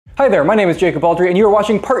Hi there, my name is Jacob Baldry and you are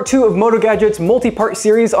watching part 2 of Motogadget's multi-part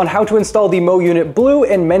series on how to install the mo.unit Blue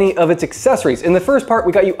and many of its accessories. In the first part,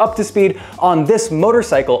 we got you up to speed on this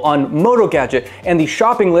motorcycle, on Motogadget, and the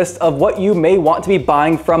shopping list of what you may want to be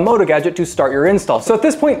buying from Motogadget to start your install. So at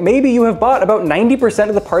this point, maybe you have bought about 90%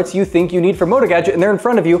 of the parts you think you need for Motogadget and they're in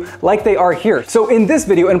front of you like they are here. So in this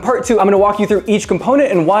video, in part 2, I'm going to walk you through each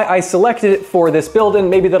component and why I selected it for this build, and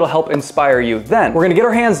maybe that'll help inspire you. Then we're going to get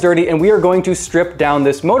our hands dirty and we are going to strip down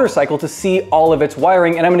this motorcycle to see all of its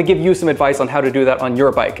wiring, and I'm going to give you some advice on how to do that on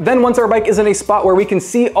your bike. Then once our bike is in a spot where we can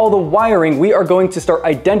see all the wiring, we are going to start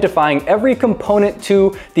identifying every component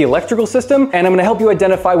to the electrical system, and I'm going to help you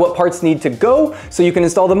identify what parts need to go so you can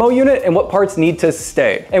install the mo.unit and what parts need to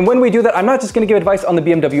stay. And when we do that, I'm not just going to give advice on the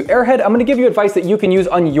BMW Airhead, I'm going to give you advice that you can use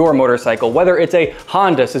on your motorcycle, whether it's a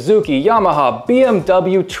Honda, Suzuki, Yamaha,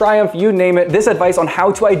 BMW, Triumph, you name it. This advice on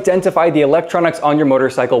how to identify the electronics on your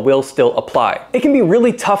motorcycle will still apply. It can be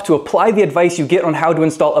really tough to apply the advice you get on how to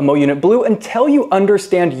install a mo.unit Blue until you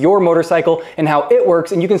understand your motorcycle and how it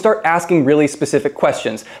works, and you can start asking really specific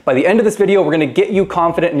questions. By the end of this video, we're going to get you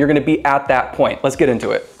confident and you're going to be at that point. Let's get into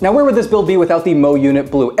it. Now, where would this build be without the mo.unit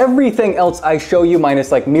Blue? Everything else I show you,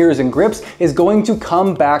 minus like mirrors and grips, is going to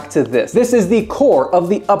come back to this. This is the core of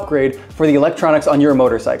the upgrade for the electronics on your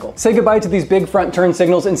motorcycle. Say goodbye to these big front turn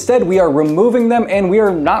signals. Instead, we are removing them and we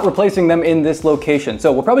are not replacing them in this location.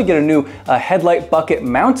 So we'll probably get a new headlight bucket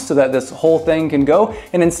mount so that this whole thing can go.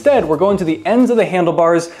 And instead, we're going to the ends of the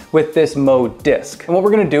handlebars with this mo disc. And what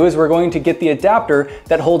we're going to do is we're going to get the adapter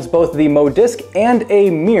that holds both the mo disc and a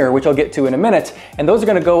mirror, which I'll get to in a minute. And those are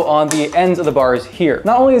going to go on the ends of the bars here.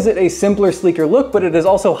 Not only is it a simpler, sleeker look, but it is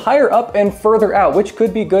also higher up and further out, which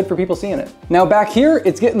could be good for people seeing it. Now back here,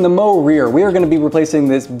 it's getting the mo rear. We are going to be replacing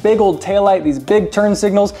this big old taillight, these big turn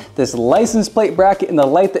signals, this license plate bracket, and the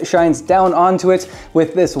light that shines down onto it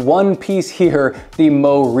with this one piece here, the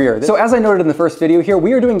mo rear. So as I noted in the first video here,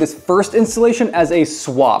 we are doing this first installation as a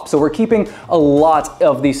swap. So we're keeping a lot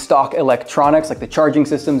of the stock electronics, like the charging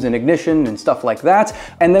systems and ignition and stuff like that.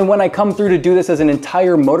 And then when I come through to do this as an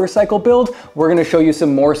entire motorcycle build, we're going to show you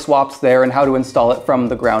some more swaps there and how to install it from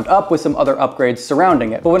the ground up with some other upgrades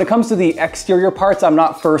surrounding it. But when it comes to the exterior parts, I'm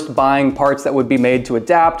not first buying parts that would be made to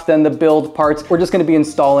adapt, then the build parts. We're just going to be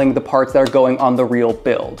installing the parts that are going on the real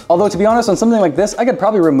build. Although to be honest, on something like this, I could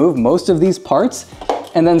probably remove most of these parts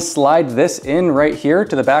and then slide this in right here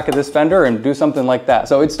to the back of this fender and do something like that.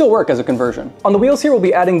 So it'd still work as a conversion. On the wheels here, we'll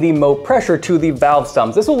be adding the mo pressure to the valve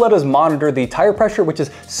stumps. This will let us monitor the tire pressure, which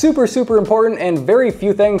is super, super important, and very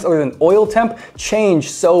few things other than oil temp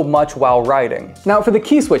change so much while riding. Now for the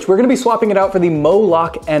key switch, we're gonna be swapping it out for the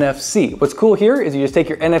mo.lock NFC. What's cool here is you just take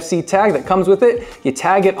your NFC tag that comes with it, you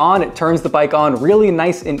tag it on, it turns the bike on really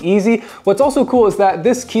nice and easy. What's also cool is that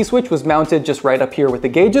this key switch was mounted just right up here with the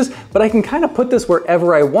gauges, but I can kind of put this wherever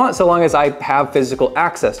I want so long as I have physical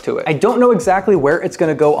access to it. I don't know exactly where it's going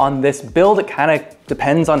to go on this build. It kind of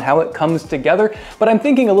depends on how it comes together, but I'm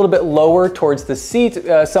thinking a little bit lower towards the seat,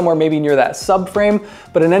 somewhere maybe near that subframe,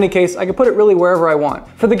 but in any case, I can put it really wherever I want.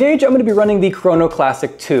 For the gauge, I'm going to be running the Chrono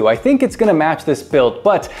Classic 2. I think it's going to match this build,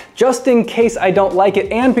 but just in case I don't like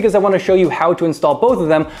it, and because I want to show you how to install both of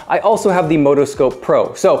them, I also have the mo.scope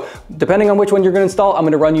Pro. So depending on which one you're going to install, I'm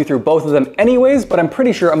going to run you through both of them anyways, but I'm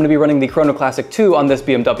pretty sure I'm going to be running the Chrono Classic 2 on this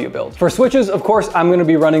BMW build. For switches, of course, I'm going to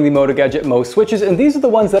be running the Motogadget mo switches, and these are the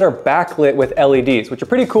ones that are backlit with LEDs, which are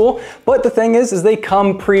pretty cool, but the thing is they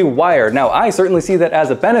come pre-wired. Now, I certainly see that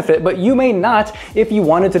as a benefit, but you may not if you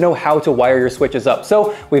wanted to know how to wire your switches up.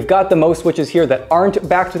 So we've got the mo switches here that aren't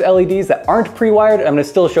backed with LEDs, that aren't pre-wired. I'm going to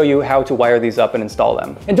still show you how to wire these up and install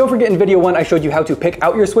them. And don't forget, in video 1, I showed you how to pick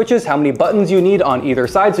out your switches, how many buttons you need on either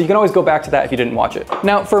side, so you can always go back to that if you didn't watch it.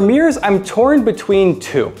 Now, for mirrors, I'm torn between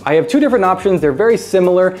two. I have two different options. They're very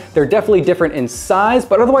similar. They're definitely different in size,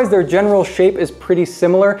 but otherwise their general shape is pretty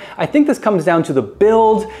similar. I think this comes down to the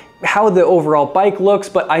build, how the overall bike looks,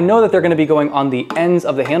 but I know that they're going to be going on the ends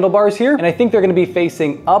of the handlebars here, and I think they're going to be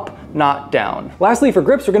facing up, not down. Lastly, for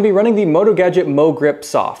grips, we're going to be running the Motogadget mo.grip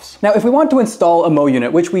softs. Now, if we want to install a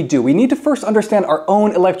mo.unit, which we do, we need to first understand our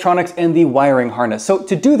own electronics and the wiring harness. So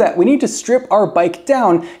to do that, we need to strip our bike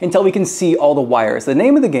down until we can see all the wires. The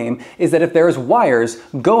name of the game is that if there's wires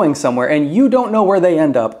going somewhere and you don't know where they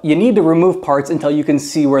end up, you need to remove parts until you can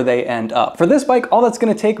see where they end up. For this bike, all that's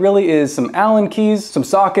going to take really is some Allen keys, some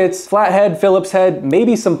sockets, sprockets, flathead, Phillips head,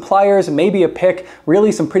 maybe some pliers, maybe a pick,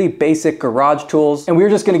 really some pretty basic garage tools. And we're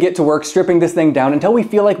just gonna get to work stripping this thing down until we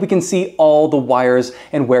feel like we can see all the wires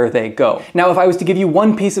and where they go. Now, if I was to give you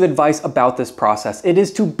one piece of advice about this process, it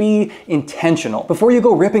is to be intentional. Before you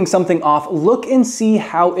go ripping something off, look and see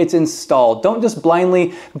how it's installed. Don't just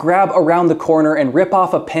blindly grab around the corner and rip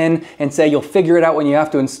off a pin and say you'll figure it out when you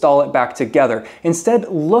have to install it back together. Instead,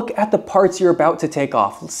 look at the parts you're about to take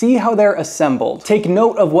off. See how they're assembled. Take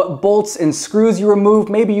note of what bolts and screws you remove,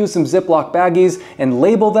 maybe use some Ziploc baggies and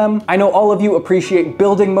label them. I know all of you appreciate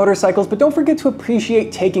building motorcycles, but don't forget to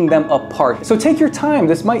appreciate taking them apart. So take your time.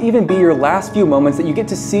 This might even be your last few moments that you get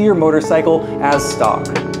to see your motorcycle as stock.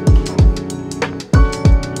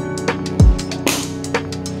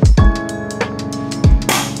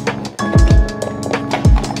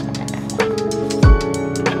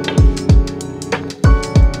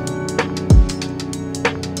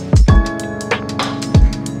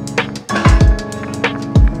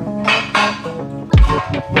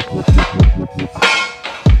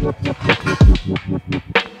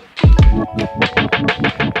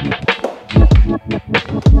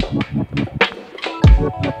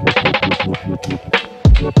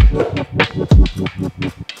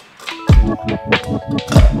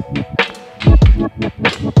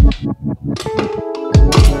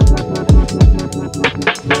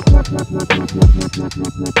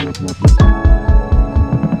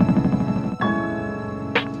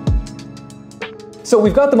 So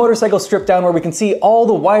we've got the motorcycle stripped down where we can see all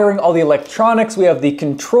the wiring, all the electronics, we have the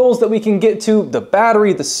controls that we can get to, the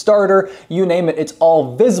battery, the starter, you name it, it's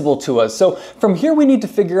all visible to us. So from here we need to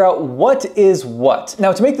figure out what is what.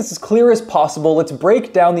 Now to make this as clear as possible, let's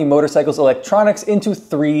break down the motorcycle's electronics into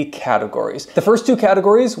 3 categories. The first 2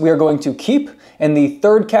 categories we are going to keep, and the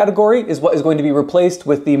third category is what is going to be replaced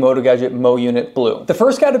with the Motogadget mo.unit blue. The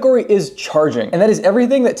first category is charging, and that is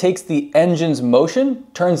everything that takes the engine's motion,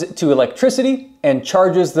 turns it to electricity, and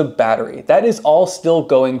charges the battery. That is all still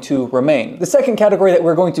going to remain. The second category that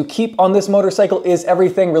we're going to keep on this motorcycle is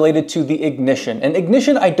everything related to the ignition. And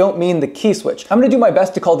ignition, I don't mean the key switch. I'm gonna do my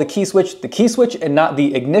best to call the key switch and not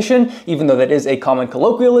the ignition, even though that is a common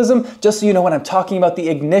colloquialism. Just so you know, when I'm talking about the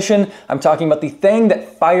ignition, I'm talking about the thing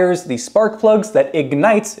that fires the spark plugs, that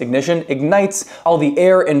ignites, ignition, ignites all the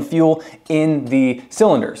air and fuel in the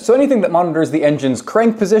cylinders. So anything that monitors the engine's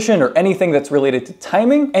crank position or anything that's related to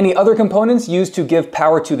timing, any other components used to give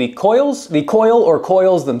power to the coils, the coil or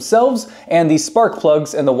coils themselves, and the spark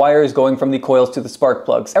plugs and the wires going from the coils to the spark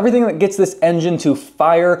plugs. Everything that gets this engine to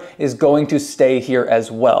fire is going to stay here as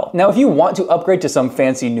well. Now, if you want to upgrade to some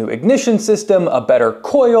fancy new ignition system, a better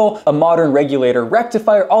coil, a modern regulator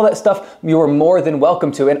rectifier, all that stuff, you are more than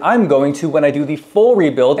welcome to, and I'm going to when I do the full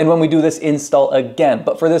rebuild and when we do this install again.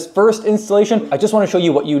 But for this first installation, I just want to show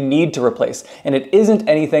you what you need to replace, and it isn't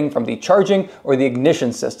anything from the charging or the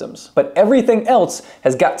ignition systems, but everything else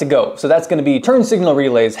has got to go. So that's going to be turn signal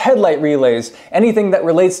relays, headlight relays, anything that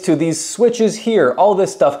relates to these switches here, all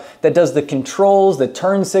this stuff that does the controls, the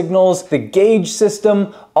turn signals, the gauge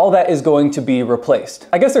system, all that is going to be replaced.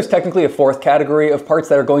 I guess there's technically a 4th category of parts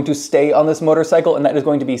that are going to stay on this motorcycle, and that is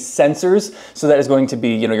going to be sensors. So that is going to be,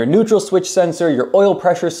 your neutral switch sensor, your oil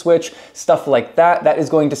pressure switch, stuff like that. That is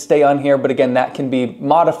going to stay on here, but again, that can be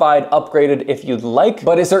modified, upgraded if you'd like,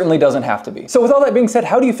 but it certainly doesn't have to be. So with all that being said,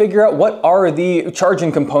 how do you figure out what are the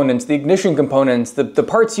charging components, the ignition components, the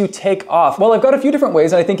parts you take off? Well, I've got a few different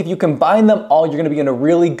ways, and I think if you combine them all, you're gonna be in a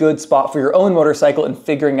really good spot for your own motorcycle and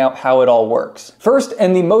figuring out how it all works. First,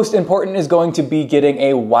 and the most important, is going to be getting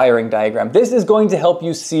a wiring diagram. This is going to help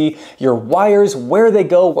you see your wires, where they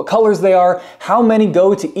go, what colors they are, how many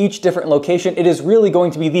go to each different location. It is really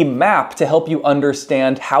going to be the map to help you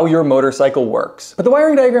understand how your motorcycle works. But the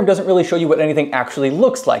wiring diagram doesn't really show you what anything actually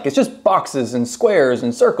looks like. It's just boxes and squares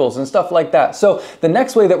and circles and stuff like that. So the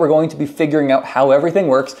next way that we're going to be figuring out how everything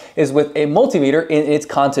works is with a multimeter in its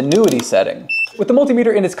continuity setting. With the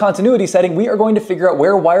multimeter in its continuity setting, we are going to figure out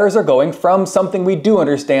where wires are going from something we do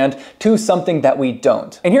understand to something that we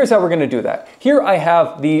don't. And here's how we're gonna do that. Here I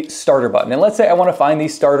have the starter button, and let's say I wanna find the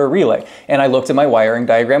starter relay. And I looked at my wiring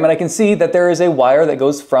diagram and I can see that there is a wire that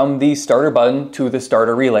goes from the starter button to the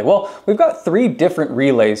starter relay. Well, we've got 3 different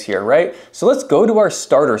relays here, right? So let's go to our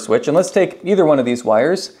starter switch and let's take either one of these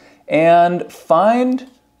wires and find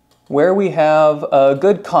where we have a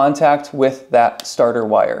good contact with that starter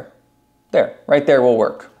wire. There, right there will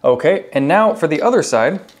work. Okay, and now for the other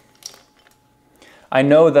side, I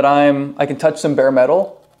know that I can touch some bare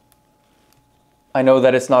metal. I know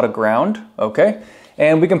that it's not a ground, okay?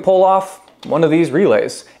 And we can pull off one of these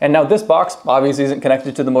relays. And now this box obviously isn't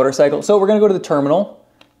connected to the motorcycle, so we're gonna go to the terminal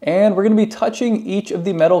and we're gonna be touching each of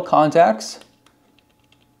the metal contacts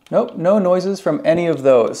Nope, no noises from any of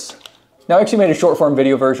those. Now, I actually made a short form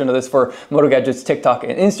video version of this for Motogadget's TikTok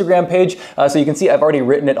and Instagram page, so you can see I've already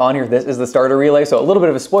written it on here. This is the starter relay, so a little bit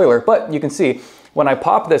of a spoiler, but you can see when I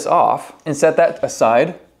pop this off and set that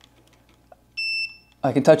aside,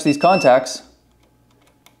 I can touch these contacts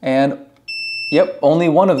and yep, only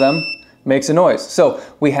one of them makes a noise. So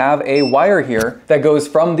we have a wire here that goes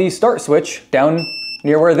from the start switch down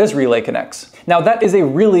near where this relay connects. Now that is a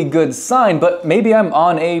really good sign, but maybe I'm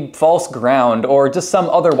on a false ground or just some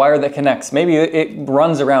other wire that connects. Maybe it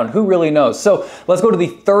runs around, who really knows? So let's go to the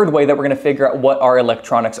third way that we're gonna figure out what our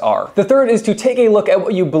electronics are. The third is to take a look at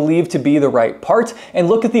what you believe to be the right part and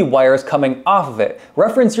look at the wires coming off of it.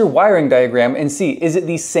 Reference your wiring diagram and see, is it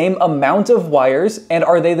the same amount of wires and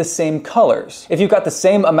are they the same colors? If you've got the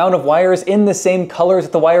same amount of wires in the same colors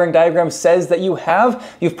that the wiring diagram says that you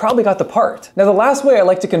have, you've probably got the part. Now the last way I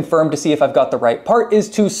like to confirm to see if I've got the right part is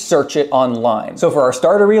to search it online. So for our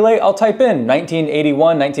starter relay, I'll type in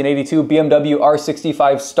 1981, 1982 BMW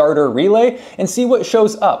R65 starter relay and see what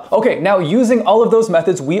shows up. Okay, now using all of those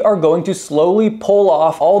methods, we are going to slowly pull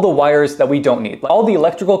off all the wires that we don't need. All the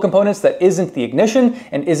electrical components that isn't the ignition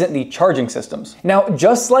and isn't the charging systems. Now,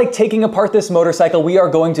 just like taking apart this motorcycle, we are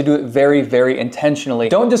going to do it very, very intentionally.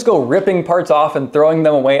 Don't just go ripping parts off and throwing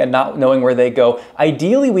them away and not knowing where they go.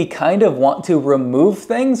 Ideally, we kind of want to remove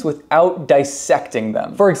things without dissecting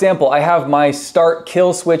them. For example, I have my start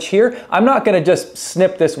kill switch here. I'm not gonna just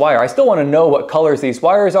snip this wire. I still wanna know what colors these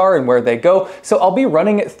wires are and where they go. So I'll be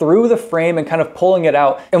running it through the frame and kind of pulling it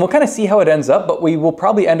out, and we'll kind of see how it ends up, but we will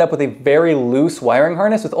probably end up with a very loose wiring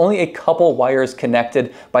harness with only a couple wires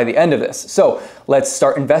connected by the end of this. So let's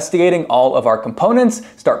start investigating all of our components,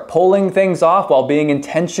 start pulling things off while being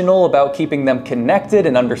intentional about keeping them connected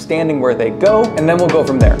and understanding where they go, and then we'll go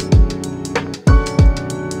from there.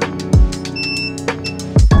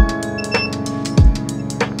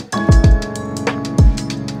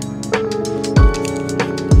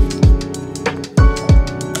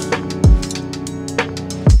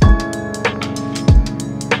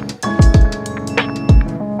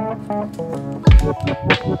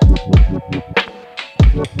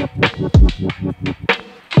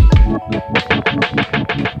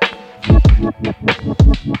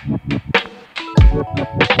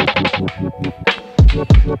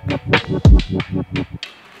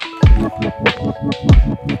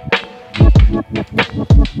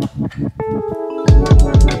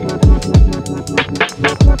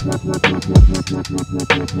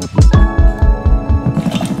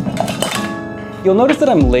 You'll notice that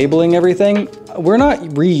I'm labeling everything. We're not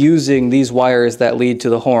reusing these wires that lead to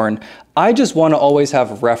the horn. I just want to always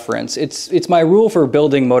have reference. It's my rule for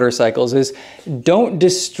building motorcycles is don't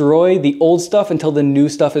destroy the old stuff until the new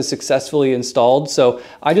stuff is successfully installed. So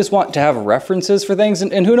I just want to have references for things,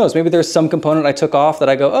 and who knows, maybe there's some component I took off that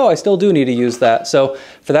I go, oh, I still do need to use that. So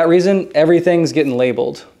for that reason, everything's getting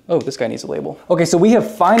labeled. Oh, this guy needs a label. Okay, so we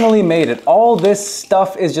have finally made it. All this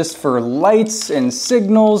stuff is just for lights and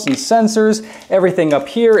signals and sensors. Everything up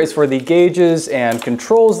here is for the gauges and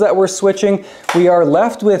controls that we're switching. We are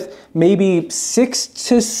left with maybe 6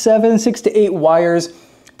 to 8 wires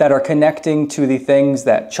that are connecting to the things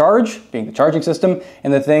that charge, being the charging system,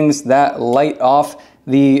 and the things that light off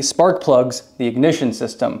the spark plugs, the ignition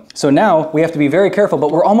system. So now we have to be very careful, but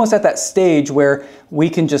we're almost at that stage where we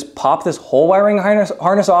can just pop this whole wiring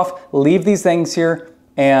harness off, leave these things here,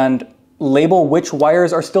 and label which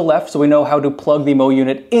wires are still left so we know how to plug the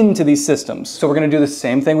mo.unit into these systems. So we're gonna do the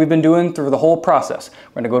same thing we've been doing through the whole process.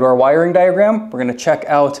 We're gonna go to our wiring diagram, we're gonna check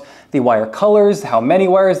out the wire colors, how many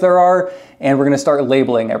wires there are, and we're gonna start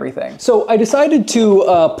labeling everything. So I decided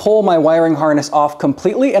to pull my wiring harness off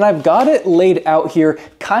completely, and I've got it laid out here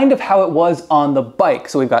kind of how it was on the bike.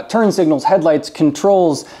 So we've got turn signals, headlights,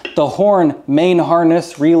 controls, the horn, main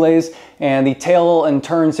harness, relays, and the tail and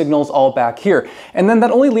turn signals all back here. And then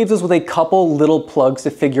that only leaves us with a couple little plugs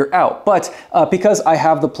to figure out. But because I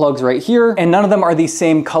have the plugs right here, and none of them are the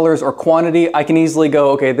same colors or quantity, I can easily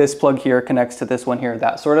go, okay, this plug here connects to this one here,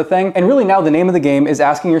 that sort of thing. And really now the name of the game is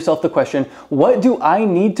asking yourself the question, what do I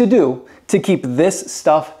need to do to keep this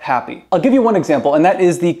stuff happy? I'll give you one example, and that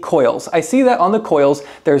is the coils. I see that on the coils,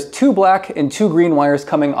 there's 2 black and 2 green wires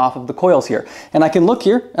coming off of the coils here. And I can look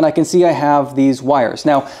here, and I can see I have these wires.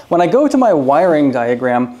 Now, when I go to my wiring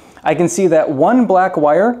diagram, I can see that one black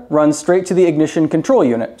wire runs straight to the ignition control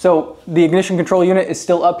unit. So the ignition control unit is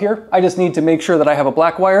still up here. I just need to make sure that I have a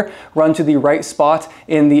black wire run to the right spot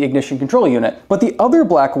in the ignition control unit. But the other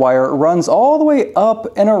black wire runs all the way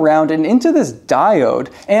up and around and into this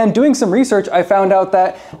diode. And doing some research, I found out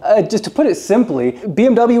that, just to put it simply,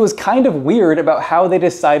 BMW was kind of weird about how they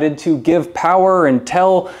decided to give power and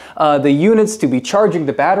tell the units to be charging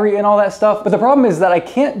the battery and all that stuff. But the problem is that I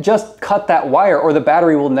can't just cut that wire or the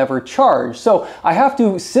battery will never charge. So I have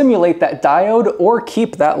to simulate that diode or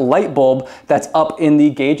keep that light bulb that's up in the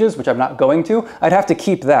gauges, which I'm not going to. I'd have to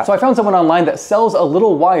keep that. So I found someone online that sells a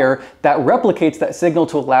little wire that replicates that signal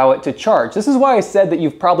to allow it to charge. This is why I said that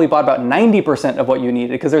you've probably bought about 90% of what you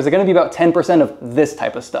needed, because there's going to be about 10% of this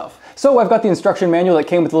type of stuff. So I've got the instruction manual that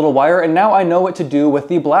came with the little wire, and now I know what to do with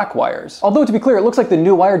the black wires. Although, to be clear, it looks like the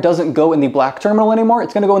new wire doesn't go in the black terminal anymore.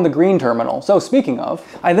 It's going to go in the green terminal. So speaking of,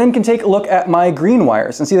 I then can take a look at my green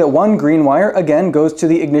wires and see that one green wire again goes to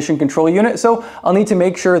the ignition control unit. So I'll need to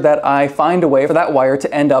make sure that I find a way for that wire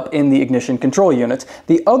to end up in the ignition control unit.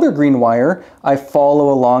 The other green wire, I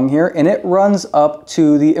follow along here, and it runs up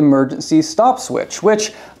to the emergency stop switch,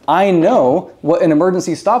 which I know what an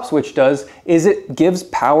emergency stop switch does is it gives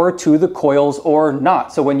power to the coils or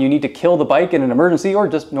not. So when you need to kill the bike in an emergency or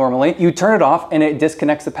just normally, you turn it off and it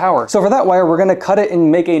disconnects the power. So for that wire, we're going to cut it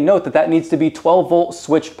and make a note that that needs to be 12 volt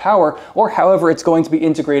switched power, or however it's going to be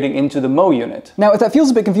integrating into the mo unit. Now, if that feels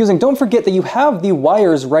a bit confusing, don't forget that you have the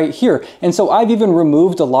wires right here. And so I've even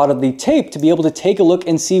removed a lot of the tape to be able to take a look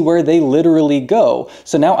and see where they literally go.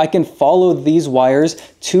 So now I can follow these wires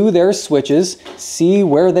to their switches, see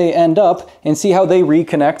where they end up, and see how they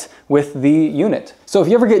reconnect with the unit. So if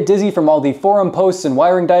you ever get dizzy from all the forum posts and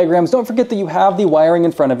wiring diagrams, don't forget that you have the wiring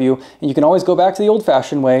in front of you, and you can always go back to the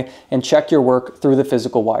old-fashioned way and check your work through the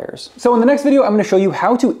physical wires. So in the next video, I'm going to show you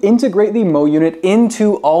how to integrate the mo unit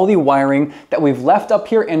into all the wiring that we've left up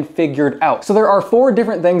here and figured out. So there are 4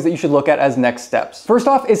 different things that you should look at as next steps. First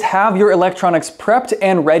off is have your electronics prepped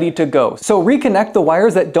and ready to go. So reconnect the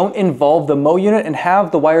wires that don't involve the mo unit and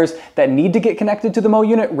have the wires that need to get connected to the mo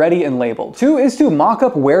unit ready and labeled. 2 is to mock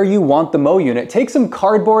up where you want the mo unit. Take some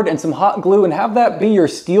cardboard and some hot glue and have that be your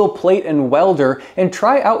steel plate and welder, and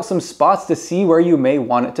try out some spots to see where you may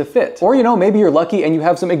want it to fit. Or, you know, maybe you're lucky and you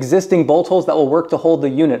have some existing bolt holes that will work to hold the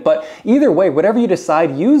unit. But either way, whatever you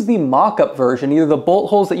decide, use the mock-up version, either the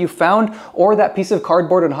bolt holes that you found or that piece of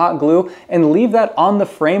cardboard and hot glue, and leave that on the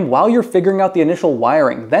frame while you're figuring out the initial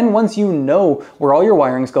wiring. Then once you know where all your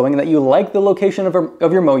wiring is going and that you like the location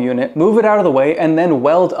of your mo unit, move it out of the way and then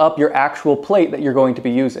weld up your actual plate that you're going to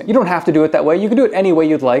be using. You don't have to do it that way. You can do it any way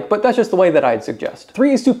you'd like, but that's just the way that I'd suggest.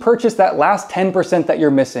 3 is to purchase that last 10% that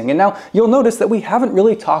you're missing. And now you'll notice that we haven't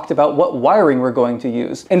really talked about what wiring we're going to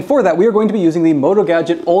use. And for that, we are going to be using the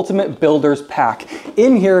Motogadget Ultimate Builders Pack.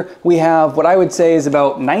 In here, we have what I would say is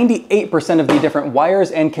about 98% of the different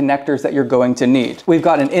wires and connectors that you're going to need. We've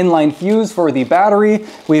got an inline fuse for the battery.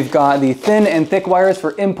 We've got the thin and thick wires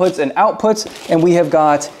for inputs and outputs. And we have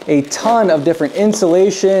got a ton of different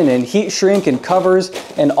insulation and heat shrink and covers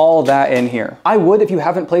and all that in here. I would, if you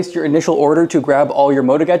haven't placed your initial order to grab all your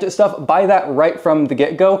Motogadget stuff, buy that right from the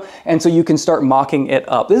get-go, and so you can start mocking it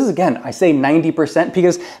up. This is, again, I say 90%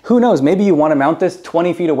 because who knows, maybe you want to mount this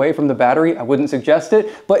 20 feet away from the battery. I wouldn't suggest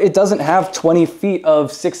it, but it doesn't have 20 feet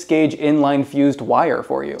of 6-gauge inline fused wire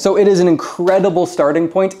for you. So it is an incredible starting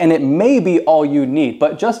point, and it may be all you need,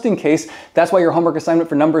 but just in case, that's why your homework assignment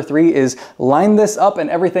for number 3 is line this up and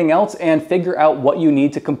everything else and figure out what you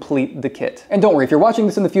need to complete the kit. And don't worry, if you're watching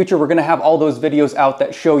this in the future, we're going to have all those videos out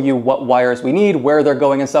that show you what wires we need, where they're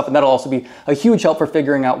going and stuff, and that'll also be a huge help for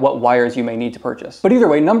figuring out what wires you may need to purchase. But either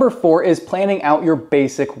way, number 4 is planning out your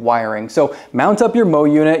basic wiring. So mount up your mo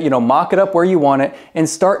unit, mock it up where you want it, and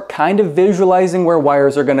start kind of visualizing where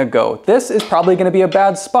wires are going to go. This is probably going to be a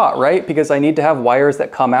bad spot, right? Because I need to have wires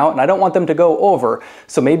that come out and I don't want them to go over.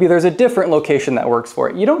 So maybe there's a different location that works for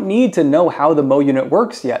it. You don't need to know how the mo unit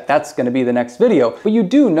works yet. That's going to be the next video. But you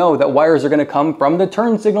do know that wires are going to come from the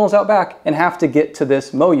turn signals out back and have to get to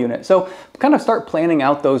this mo unit. So kind of start planning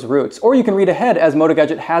out those routes. Or you can read ahead, as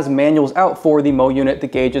Motogadget has manuals out for the mo unit, the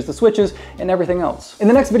gauges, the switches, and everything else. In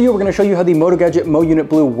the next video, we're going to show you how the Motogadget Mo Unit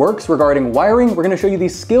Blue works regarding wiring. We're going to show you the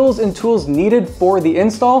skills and tools needed for the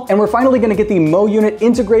install. And we're finally going to get the mo unit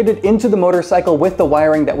integrated into the motorcycle with the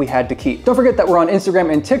wiring that we had to keep. Don't forget that we're on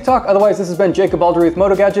Instagram and TikTok. Otherwise, this has been Jacob Aldery with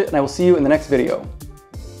Motogadget, and I will see you in the next video.